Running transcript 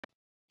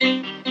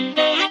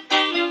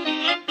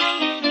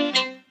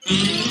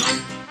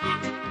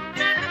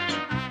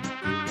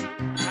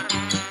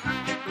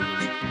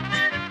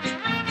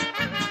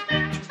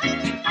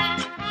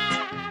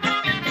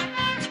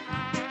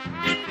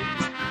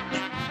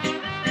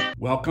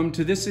Welcome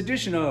to this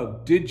edition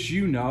of Did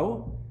You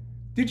Know?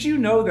 Did you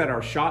know that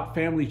our Schott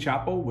family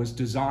chapel was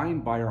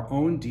designed by our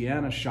own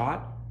Deanna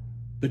Schott,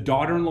 the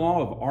daughter-in-law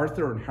of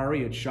Arthur and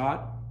Harriet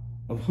Schott,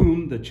 of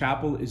whom the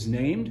chapel is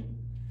named?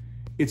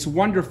 It's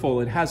wonderful.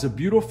 It has a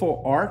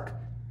beautiful ark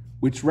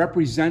which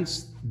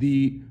represents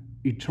the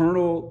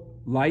eternal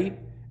light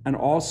and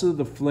also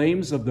the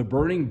flames of the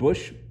burning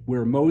bush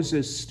where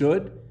Moses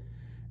stood.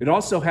 It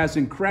also has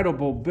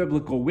incredible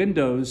biblical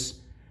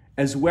windows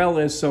as well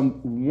as some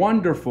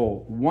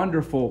wonderful,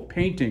 wonderful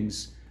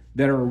paintings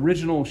that are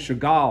original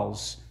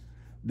Chagall's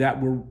that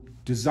were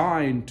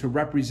designed to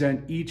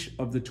represent each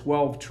of the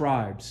 12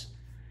 tribes.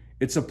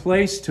 It's a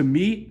place to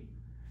meet,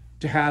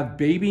 to have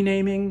baby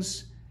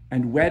namings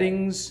and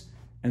weddings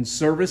and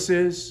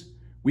services.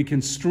 We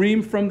can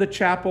stream from the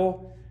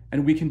chapel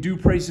and we can do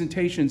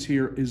presentations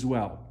here as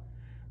well.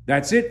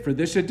 That's it for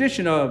this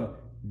edition of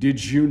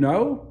Did You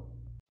Know?